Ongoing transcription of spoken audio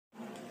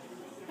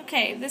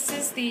Okay, this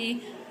is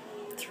the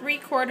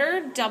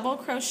 3/4 double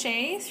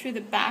crochet through the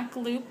back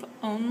loop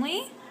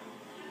only.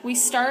 We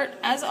start,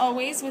 as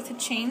always, with a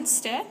chain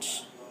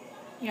stitch.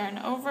 Yarn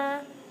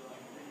over,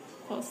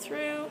 pull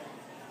through,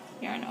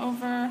 yarn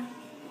over,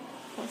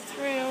 pull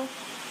through,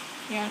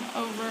 yarn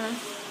over,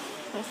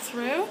 pull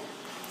through.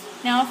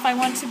 Now if I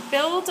want to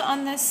build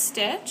on this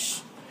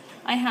stitch,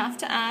 I have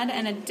to add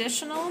an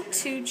additional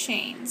 2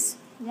 chains.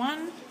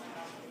 1,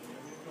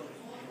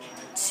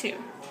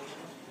 2.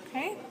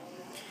 Okay?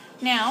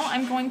 Now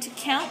I'm going to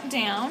count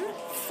down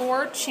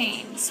 4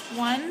 chains.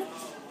 1,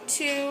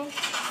 2,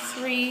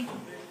 3,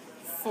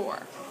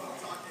 4.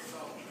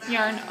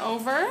 Yarn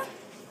over,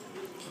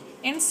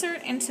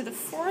 insert into the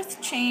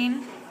 4th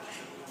chain,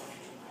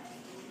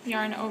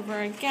 yarn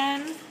over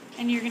again,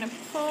 and you're going to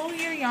pull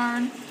your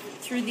yarn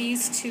through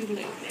these 2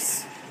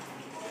 loops.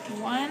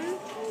 1,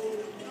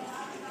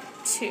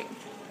 2.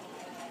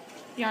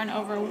 Yarn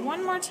over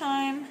one more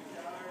time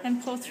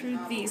and pull through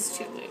these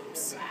 2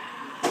 loops.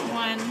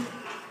 1,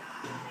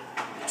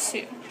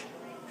 2.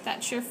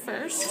 That's your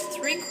first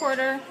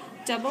 3/4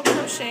 double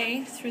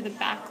crochet through the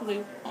back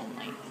loop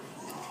only.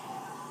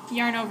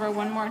 Yarn over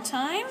one more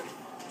time.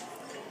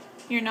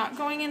 You're not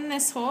going in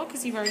this hole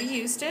because you've already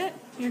used it.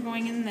 You're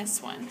going in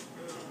this one.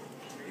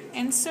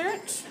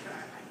 Insert,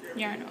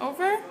 yarn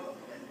over,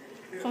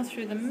 pull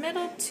through the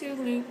middle 2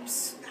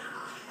 loops,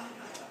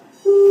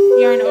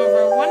 yarn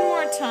over one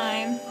more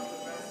time,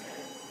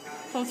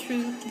 pull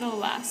through the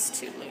last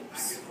 2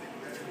 loops.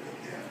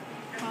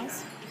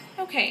 Pause.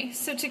 Okay,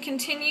 so to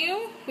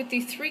continue with the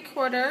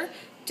 3/4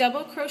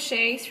 double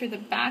crochet through the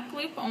back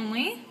loop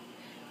only,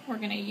 we're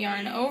going to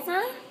yarn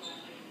over.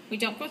 We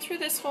don't go through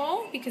this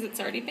hole because it's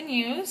already been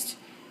used.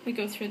 We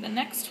go through the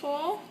next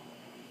hole,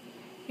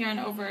 yarn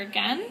over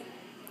again,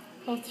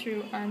 pull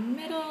through our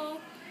middle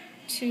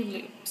 2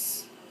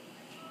 loops.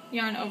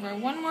 Yarn over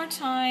one more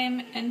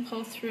time and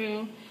pull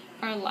through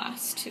our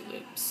last 2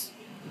 loops.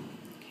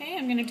 Okay,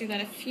 I'm going to do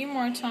that a few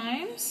more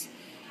times.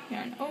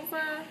 Yarn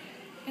over,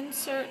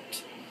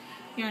 insert,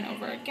 yarn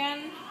over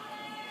again,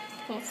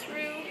 pull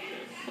through,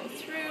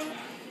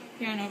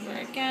 yarn over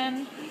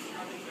again,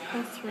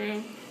 pull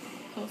through,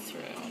 pull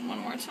through. One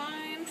more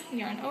time,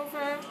 yarn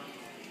over,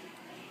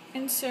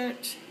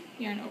 insert,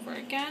 yarn over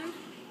again,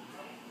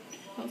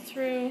 pull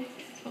through,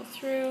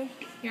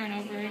 yarn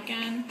over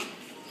again,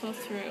 pull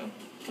through,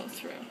 pull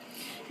through.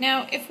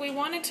 Now, if we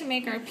wanted to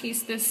make our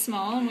piece this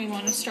small and we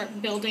want to start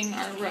building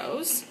our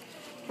rows,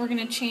 we're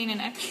going to chain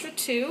an extra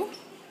 2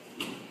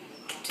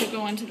 to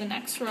go into the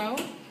next row.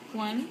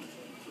 1,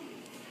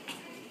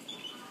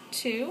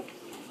 2.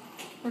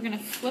 We're going to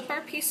flip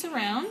our piece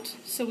around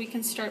so we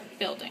can start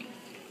building.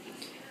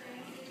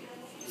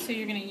 So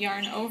you're going to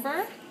yarn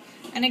over,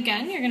 and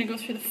again, you're going to go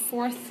through the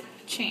 4th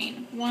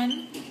chain.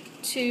 1,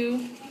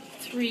 2,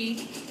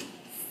 3,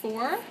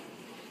 4.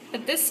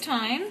 But this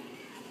time,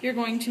 you're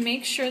going to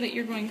make sure that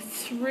you're going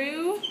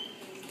through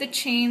the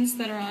chains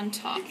that are on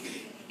top.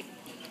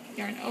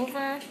 Yarn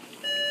over,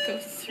 go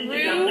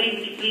through,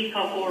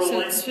 so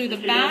it's through the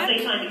back,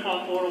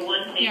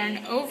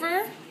 yarn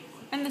over,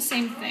 and the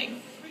same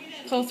thing.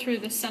 Pull through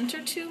the center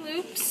 2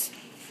 loops,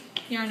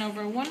 yarn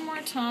over one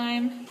more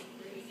time,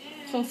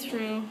 pull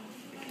through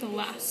the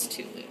last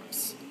 2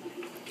 loops.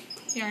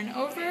 Yarn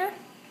over,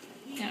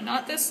 now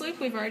not this loop,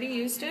 we've already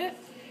used it.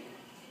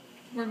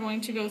 We're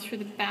going to go through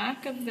the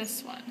back of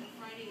this one.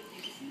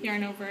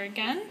 Yarn over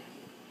again,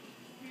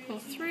 pull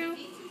through,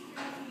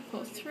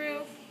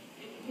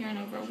 yarn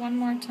over one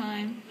more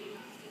time,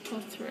 pull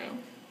through.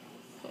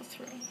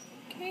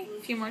 Okay,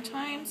 a few more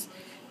times.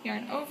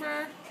 Yarn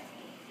over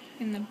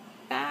in the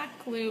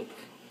back loop,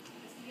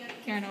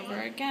 yarn over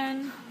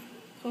again,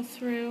 pull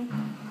through,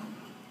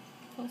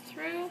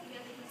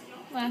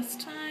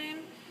 last time,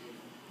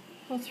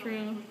 pull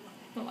through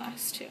the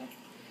last 2.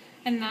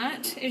 And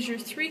that is your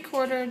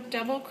 3/4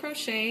 double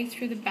crochet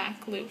through the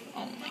back loop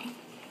only.